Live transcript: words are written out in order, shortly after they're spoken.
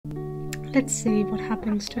Let's see what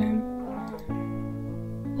happens to him.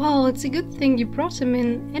 Well, it's a good thing you brought him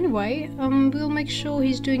in anyway. We'll make sure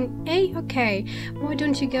he's doing A-okay. Why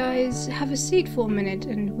don't you guys have a seat for a minute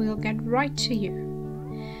and we'll get right to you.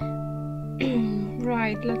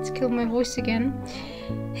 Right, let's kill my voice again.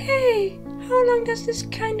 Hey, how long does this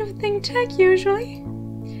kind of thing take usually?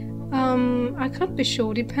 I can't be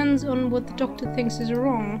sure. Depends on what the doctor thinks is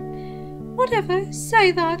wrong. Whatever,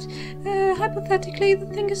 say that. Hypothetically, the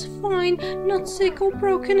thing is fine, not sick or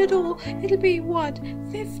broken at all. It'll be, what,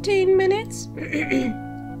 15 minutes?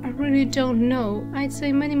 I really don't know. I'd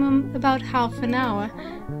say minimum about half an hour.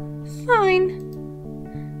 Fine.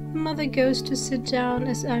 Mother goes to sit down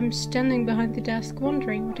as I'm standing behind the desk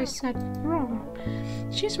wondering what I said wrong.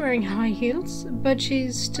 She's wearing high heels, but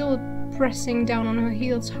she's still pressing down on her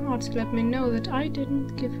heels hard to let me know that I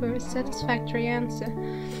didn't give her a satisfactory answer.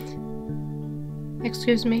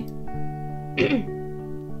 Excuse me.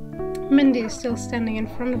 Mindy is still standing in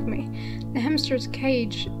front of me. The hamster's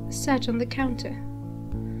cage sat on the counter.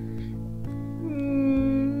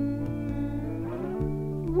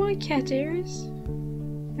 Why cat ears?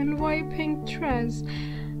 And why a pink dress?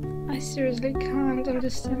 I seriously can't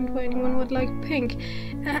understand why anyone would like pink.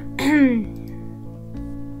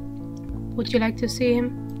 Would you like to see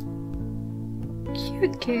him?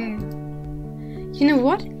 Cute kid. You know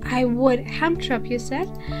what? I would. Hamtrop, you said?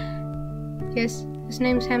 Yes, his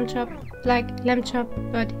name's Hamtrop. Like lamb chop,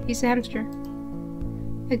 but he's a hamster.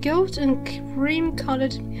 A gold and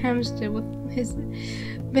cream-colored hamster with his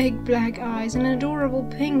big black eyes and an adorable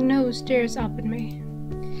pink nose stares up at me.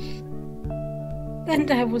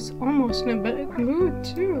 And I was almost in a bad mood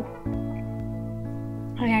too.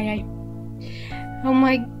 Aye. Oh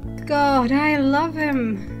my god, I love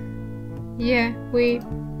him. Yeah, we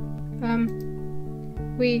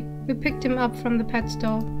picked him up from the pet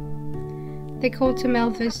store. They called him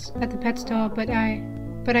Elvis at the pet store, but I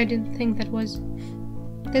didn't think it was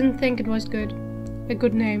good. A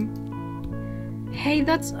good name. Hey,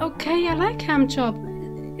 that's okay. I like Hamchop.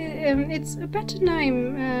 It's a better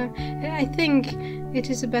name. I think it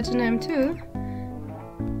is a better name too.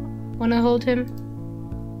 Wanna hold him?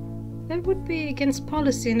 That would be against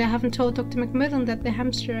policy, and I haven't told Dr. Macmillan that the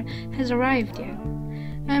hamster has arrived yet.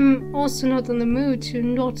 I'm also not in the mood to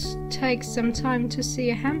not take some time to see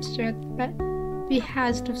a hamster at the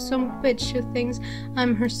behest of some bitch who thinks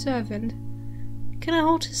I'm her servant. Can I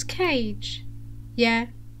hold his cage? Yeah,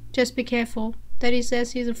 just be careful. Daddy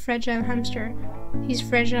says he's a fragile hamster. He's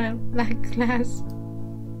fragile, like glass.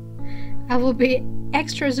 I will be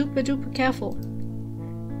extra super duper careful.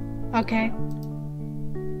 Okay.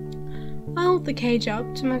 I hold the cage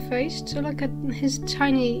up to my face to look at his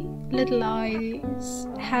tiny little eyes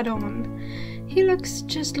head on. He looks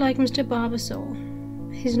just like Mr.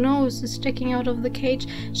 Barbasol. His nose is sticking out of the cage,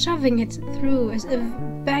 shoving it through as if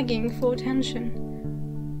begging for attention.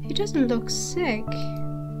 He doesn't look sick.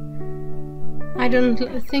 I don't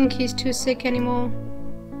think he's too sick anymore.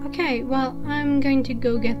 Okay, well, I'm going to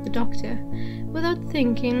go get the doctor. Without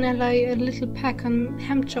thinking, I lay a little peck on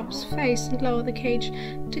Hamchop's face and lower the cage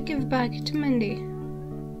to give back to Mindy.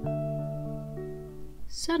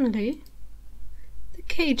 Suddenly, the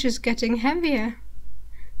cage is getting heavier.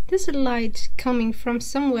 There's a light coming from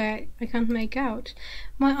somewhere I can't make out.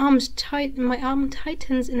 My arm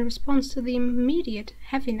tightens in response to the immediate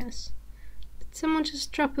heaviness. Did someone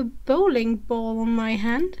just drop a bowling ball on my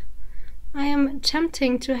hand? I am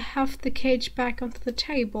attempting to have the cage back onto the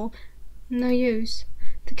table. No use.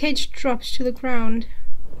 The cage drops to the ground.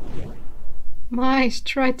 My eyes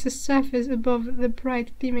try to surface above the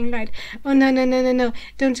bright beaming light. Oh no.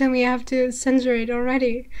 Don't tell me I have to censor it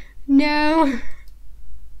already. No!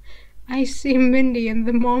 I see Mindy and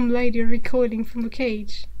the mom lady recoiling from the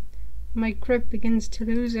cage. My grip begins to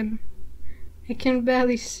loosen. I can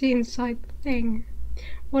barely see inside the thing.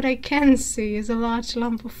 What I can see is a large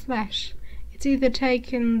lump of flesh. It's either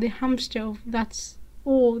taken the hamster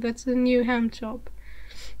or that's a new ham chop.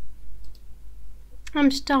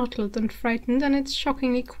 I'm startled and frightened, and it's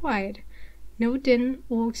shockingly quiet. No din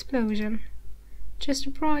or explosion. Just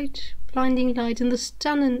a bright, blinding light and the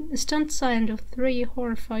stunned silence of three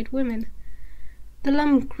horrified women. The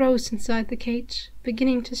lump grows inside the cage,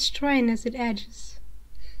 beginning to strain as it edges.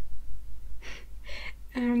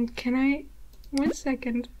 And can I... 1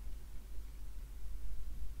 second.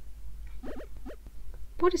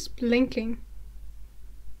 What is blinking?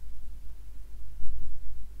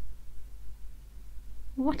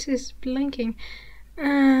 What is blinking?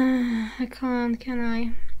 I can't, can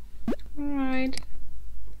I? Alright.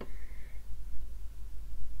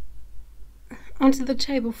 Onto the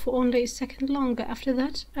table for only a second longer. After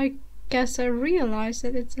that, I guess I realize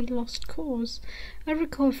that it's a lost cause. I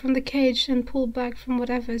recoil from the cage and pull back from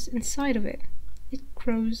whatever's inside of it. It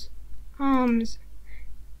grows arms.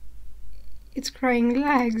 It's growing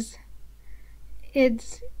legs.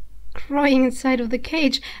 It's growing inside of the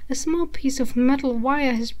cage. A small piece of metal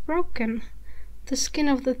wire has broken. The skin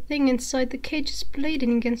of the thing inside the cage is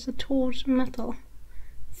bleeding against the taut metal.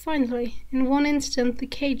 Finally, in one instant, the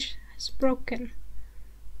cage has broken.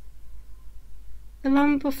 The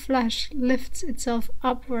lump of flesh lifts itself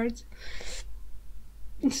upwards,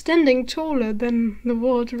 standing taller than the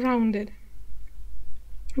world around it.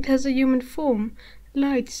 It has a human form,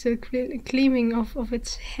 light still gleaming off of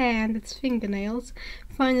its hair and its fingernails.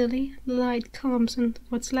 Finally, the light calms and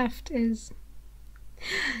what's left is...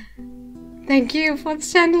 Thank you for the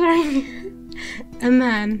censoring! A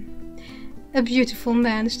man. A beautiful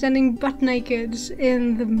man standing butt naked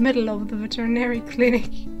in the middle of the veterinary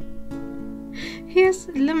clinic. He has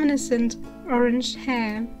luminescent orange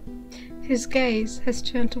hair. His gaze has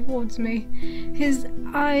turned towards me. His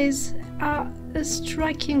eyes are a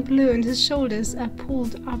striking blue and his shoulders are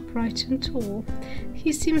pulled upright and tall.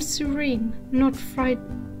 He seems serene, not frightened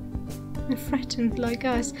like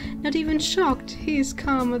us, not even shocked. He is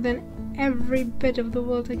calmer than every bit of the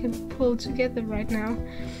world I can pull together right now.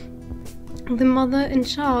 The mother and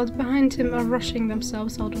child behind him are rushing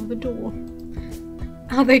themselves out of the door.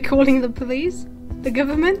 Are they calling the police? The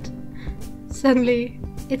government? Suddenly,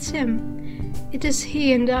 it's him. It is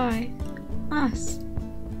he and I. Us.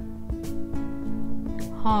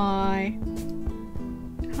 Hi.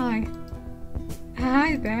 Hi.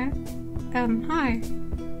 Hi there. Hi.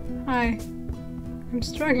 Hi. I'm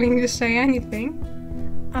struggling to say anything.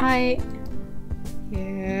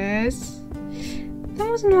 Yes. That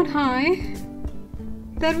was not hi.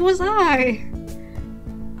 That was I.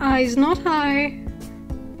 I's not hi.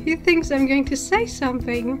 He thinks I'm going to say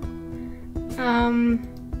something. Hi.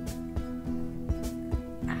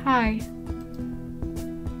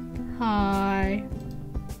 Hi.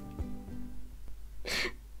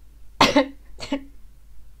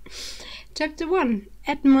 Chapter 1.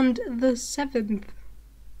 Edmund the Seventh.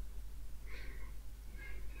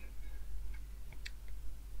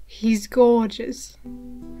 He's gorgeous.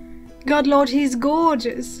 God Lord, he's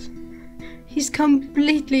gorgeous. He's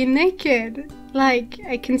completely naked. Like,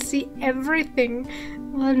 I can see everything.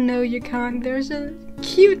 Well, no, you can't. There's a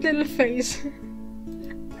cute little face.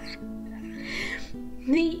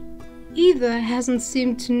 He either hasn't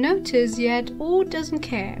seemed to notice yet or doesn't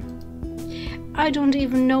care. I don't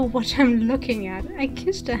even know what I'm looking at. I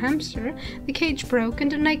kissed a hamster, the cage broke,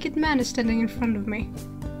 and a naked man is standing in front of me.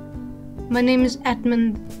 My name is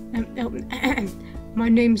Edmund... My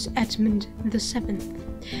name's Edmund the Seventh.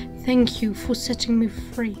 Thank you for setting me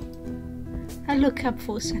free. I look up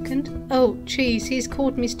for a second. Oh, jeez, he's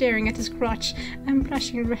caught me staring at his crotch. I'm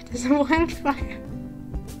blushing red as a wildfire.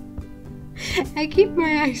 I keep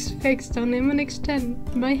my eyes fixed on him and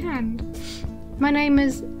extend my hand. My name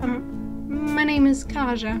is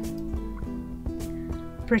Kaja.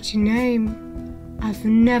 Pretty name. I've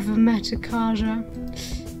never met a Kaja.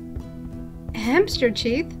 Hamster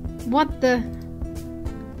teeth? What the...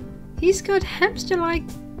 He's got hamster-like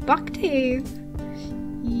buck teeth.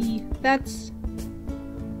 That's...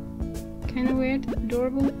 kinda weird.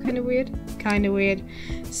 Adorable. Kinda weird. Kinda weird.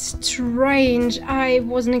 Strange. I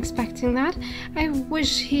wasn't expecting that. I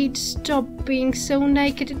wish he'd stop being so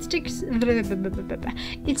naked. It's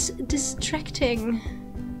distracting.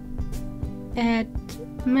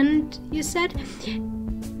 Edmund, you said?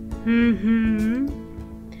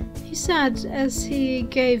 He said as he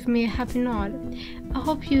gave me a happy nod. I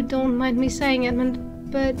hope you don't mind me saying, Edmund,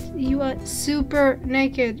 but you are super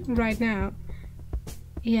naked right now.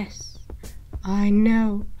 Yes, I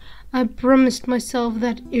know. I promised myself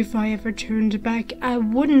that if I ever turned back, I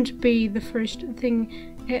wouldn't be the first thing...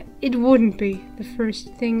 it wouldn't be the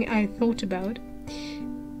first thing I thought about.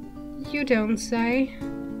 You don't say.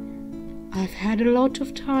 I've had a lot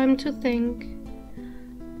of time to think.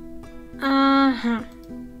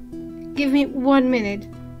 Give me 1 minute.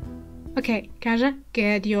 Okay, Kaja,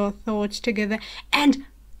 get your thoughts together and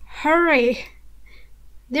hurry!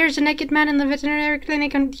 There's a naked man in the veterinary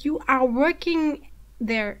clinic and you are working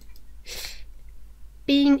there.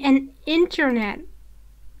 Being an internet.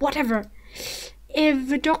 Whatever.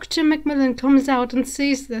 If Dr. Macmillan comes out and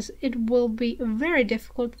sees this, it will be a very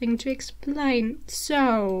difficult thing to explain.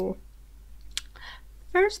 So,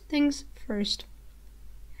 first things first.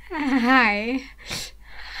 Hi.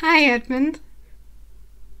 Hi, Edmund.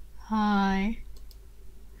 Hi.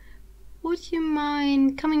 Would you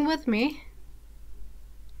mind coming with me?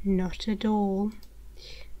 Not at all.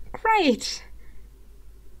 Great!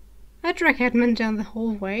 I drag Edmund down the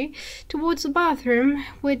hallway towards the bathroom,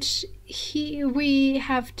 which we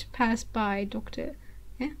have to pass by, Doctor.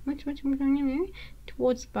 Yeah, towards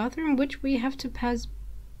the bathroom, which we have to pass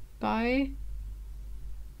by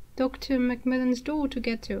Dr. Macmillan's door to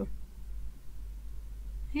get to.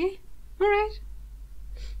 Eh? Alright.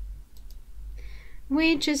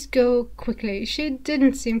 We just go quickly. She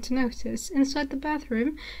didn't seem to notice. Inside the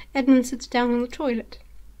bathroom, Edmund sits down on the toilet.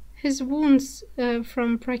 His wounds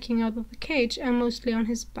from breaking out of the cage are mostly on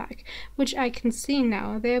his back, which I can see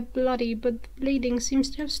now. They are bloody, but the bleeding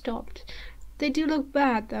seems to have stopped. They do look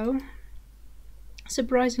bad, though.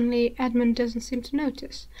 Surprisingly, Edmund doesn't seem to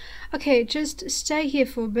notice. Okay, just stay here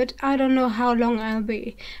for a bit. I don't know how long I'll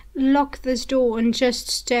be. Lock this door and just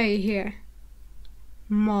stay here.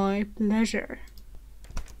 My pleasure.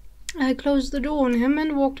 I closed the door on him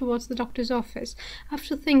and walked towards the doctor's office. I have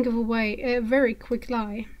to think of a very quick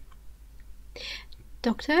lie.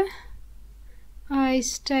 Doctor? I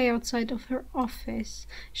stay outside of her office.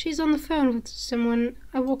 She's on the phone with someone.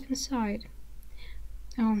 I walk inside.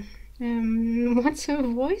 Oh, what's her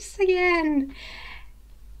voice again?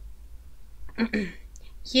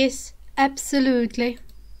 Yes, absolutely.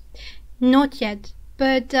 Not yet,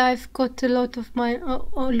 but I've got a lot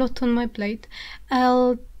on my plate.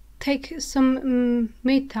 I'll take some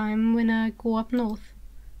me time when I go up north.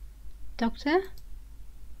 Doctor?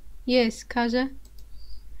 Yes, Kaja?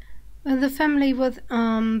 The family with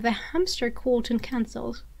the hamster called and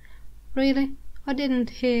cancelled. Really? I didn't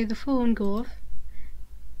hear the phone go off.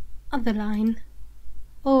 Other line.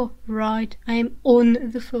 Oh, right, I'm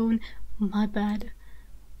on the phone. My bad.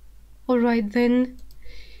 Alright then.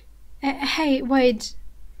 Hey, wait.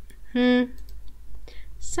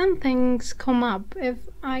 Something's come up. If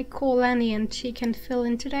I call Annie and she can fill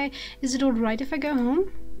in today, is it alright if I go home?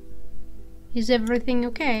 Is everything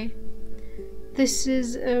okay? This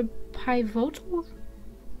is a pivotal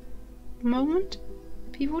moment?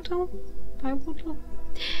 Pivotal? Pivotal?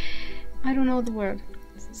 I don't know the word.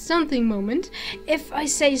 Something moment. If I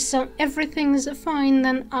say everything's fine,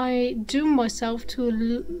 then I doom myself to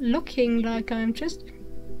looking like I'm just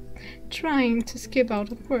trying to skip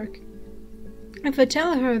out of work. If I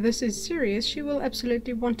tell her this is serious, she will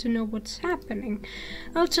absolutely want to know what's happening.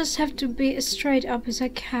 I'll just have to be as straight up as I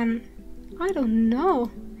can. I don't know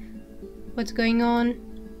what's going on.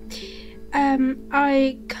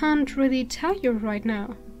 I can't really tell you right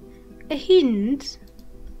now. A hint?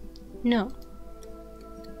 No.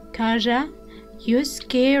 Kaja, you're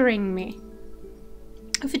scaring me.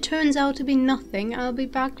 If it turns out to be nothing, I'll be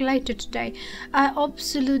back later today. I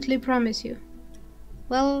absolutely promise you.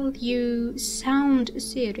 Well, you sound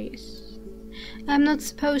serious. I'm not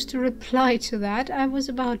supposed to reply to that. I was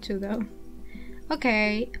about to, though.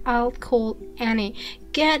 Okay, I'll call Annie.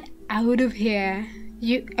 Get out of here.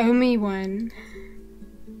 You owe me one.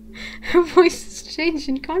 Her voice is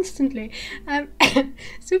changing constantly. I'm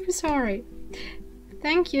super sorry.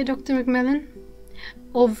 Thank you, Dr. Macmillan.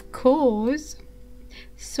 Of course.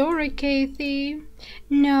 Sorry, Kathy.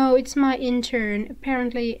 No, it's my intern.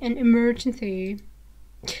 Apparently an emergency.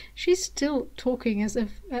 She's still talking as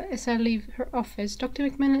I leave her office. Dr.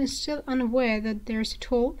 Macmillan is still unaware that there's a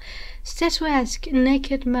tall, statuesque,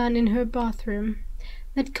 naked man in her bathroom.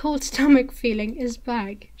 That cold stomach feeling is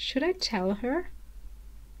back. Should I tell her?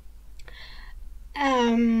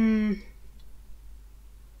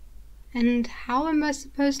 And how am I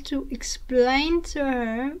supposed to explain to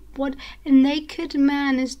her what a naked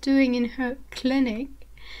man is doing in her clinic?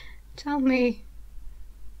 Tell me.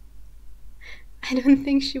 I don't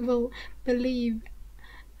think she will believe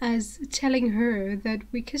as telling her that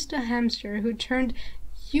we kissed a hamster who turned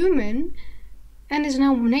human and is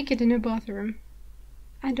now naked in her bathroom.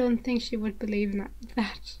 I don't think she would believe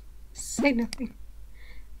that. Say nothing.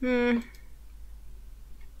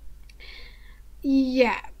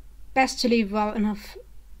 Yeah, best to leave well enough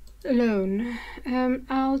alone.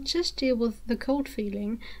 I'll just deal with the cold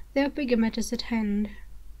feeling. There are bigger matters at hand.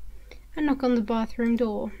 I knock on the bathroom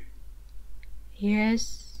door.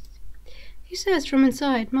 Yes, he says from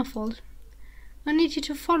inside, muffled. I need you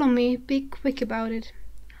to follow me. Be quick about it.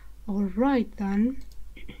 All right, then.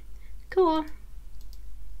 Cool.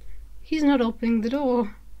 He's not opening the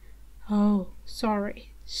door. Oh,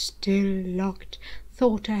 sorry. Still locked.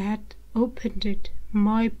 Thought I had opened it.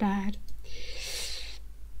 My bad.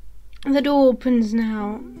 The door opens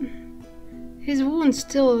now. His wounds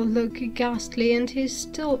still look ghastly, and he's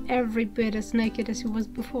still every bit as naked as he was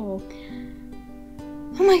before.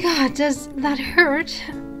 Oh my god, does that hurt?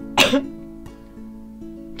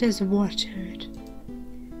 Does what hurt?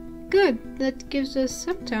 Good, that gives us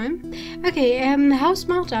some time. Okay, how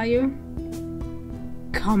smart are you?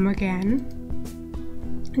 Come again?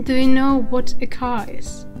 Do you know what a car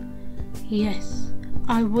is? Yes,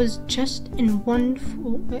 I was just in one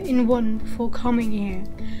before coming here.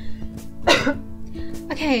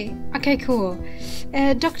 Okay, cool.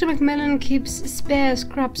 Dr. Macmillan keeps spare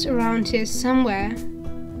scrubs around here somewhere.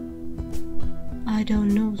 I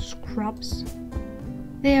don't know scrubs.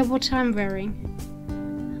 They are what I'm wearing.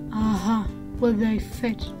 Aha, will they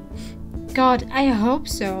fit? God, I hope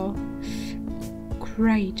so.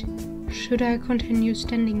 Great. Should I continue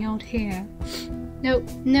standing out here?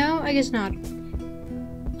 No, I guess not.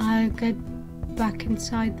 I'll get back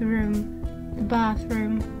inside the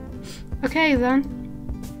bathroom. Okay then.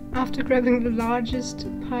 After grabbing the largest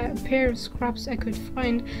pair of scrubs I could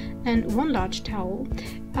find and one large towel,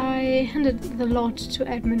 I handed the lot to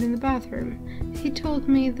Edmund in the bathroom. He told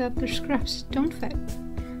me that the scrubs don't fit.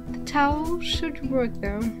 The towel should work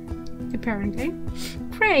though, apparently.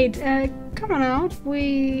 Great, come on out.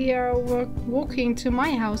 We are walking to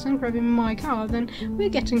my house and grabbing my car, then we're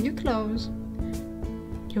getting you clothes.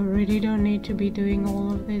 You really don't need to be doing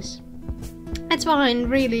all of this. It's fine,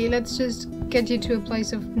 really. Let's just get you to a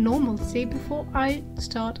place of normalcy before I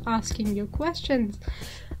start asking you questions.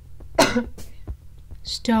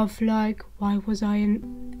 Stuff like, why was I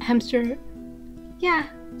in Hamster? Yeah,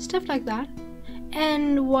 stuff like that.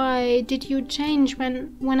 And why did you change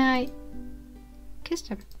when I kissed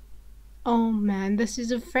him? Oh man, this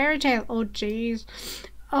is a fairy tale. Oh jeez.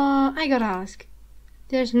 I gotta ask.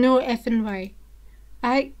 There's no effing way.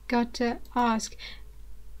 I gotta ask.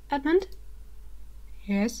 Edmund?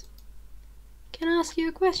 Yes? Can I ask you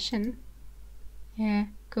a question? Yeah,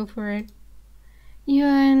 go for it.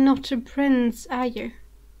 You're not a prince, are you?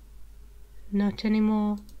 Not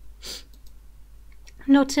anymore.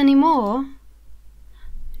 Not anymore?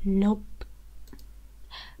 Nope.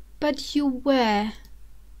 But you were.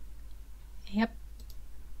 Yep.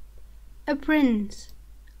 A prince.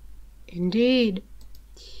 Indeed.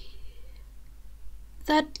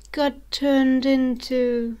 That got turned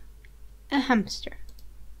into a hamster.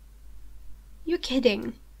 You're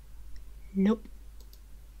kidding. Nope.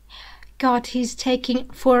 God, he's taking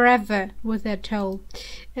forever with that toe.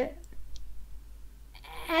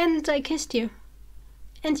 And I kissed you.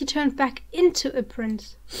 And you turned back into a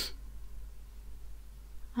prince.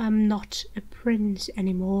 I'm not a prince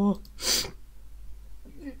anymore.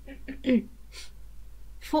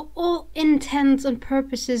 For all intents and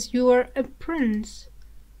purposes, you are a prince.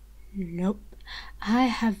 Nope. I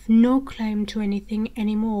have no claim to anything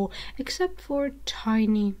anymore, except for a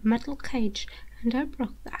tiny metal cage, and I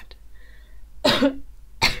broke that.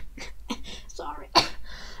 Sorry.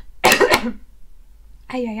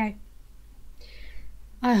 Ay.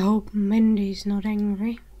 I hope Mindy's not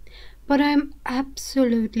angry, but I'm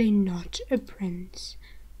absolutely not a prince.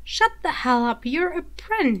 Shut the hell up, you're a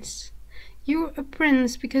prince. You're a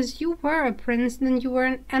prince because you were a prince, then you were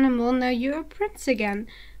an animal, now you're a prince again.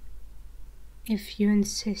 If you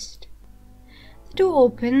insist. The door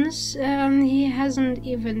opens, and he hasn't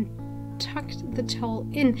even tucked the towel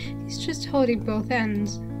in. He's just holding both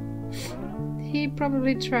ends. He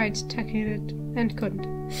probably tried tucking it and couldn't.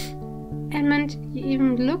 Edmund, you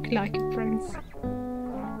even look like a prince.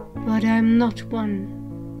 But I'm not one.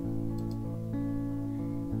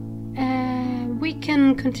 We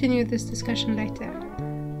can continue this discussion later.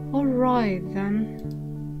 Alright then.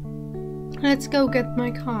 Let's go get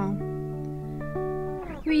my car.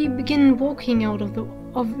 We begin walking out of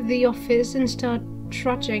the office and start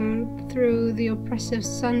trudging through the oppressive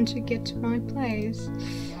sun to get to my place.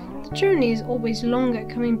 The journey is always longer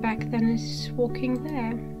coming back than it is walking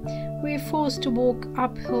there. We are forced to walk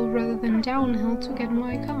uphill rather than downhill to get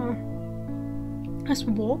my car. As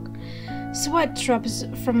we walk, sweat drops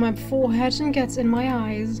from my forehead and gets in my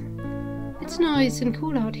eyes. It's nice and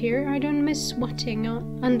cool out here. I don't miss sweating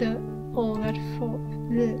under all that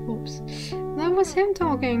oops. That was him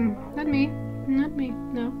talking, not me. No,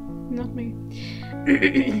 not me.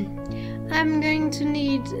 I'm going to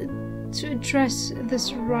need to address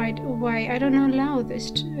this right away. I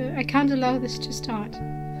can't allow this to start.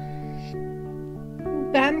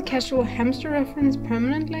 Ban casual hamster reference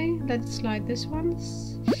permanently? Let's slide this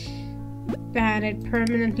once. Ban it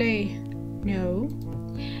permanently.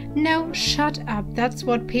 No, shut up. That's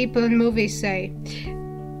what people in movies say.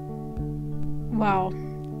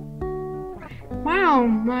 Wow,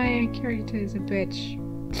 my character is a bitch.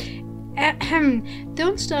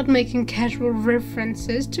 Don't start making casual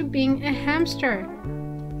references to being a hamster.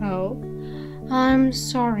 Oh, I'm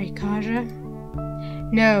sorry, Kaja.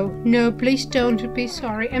 No, please don't be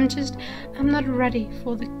sorry. I'm not ready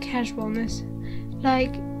for the casualness.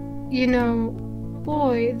 Like,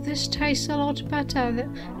 boy, this tastes a lot better.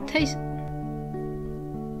 Tastes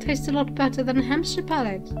a lot better than hamster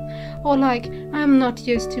pellet. Or like, I'm not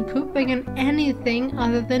used to pooping in anything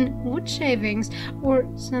other than wood shavings or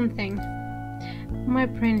something. My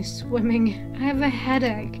brain is swimming. I have a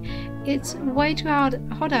headache. It's way too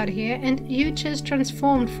hot out here, and you just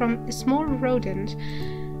transformed from a small rodent.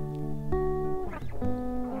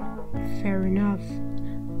 Fair enough.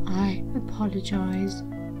 I apologize.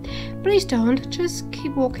 Please don't. Just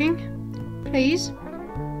keep walking. Please.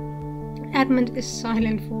 Edmund is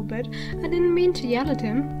silent for a bit. I didn't mean to yell at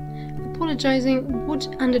him. Apologizing would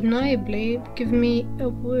undeniably give me a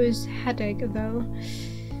worse headache, though.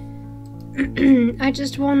 I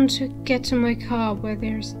just want to get to my car where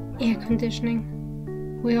there's air conditioning.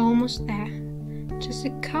 We're almost there. Just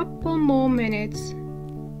a couple more minutes.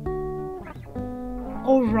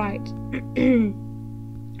 Alright.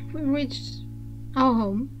 We reached our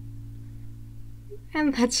home.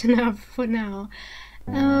 And that's enough for now.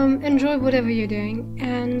 Enjoy whatever you're doing,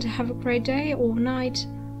 and have a great day or night,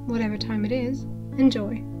 whatever time it is.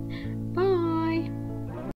 Enjoy.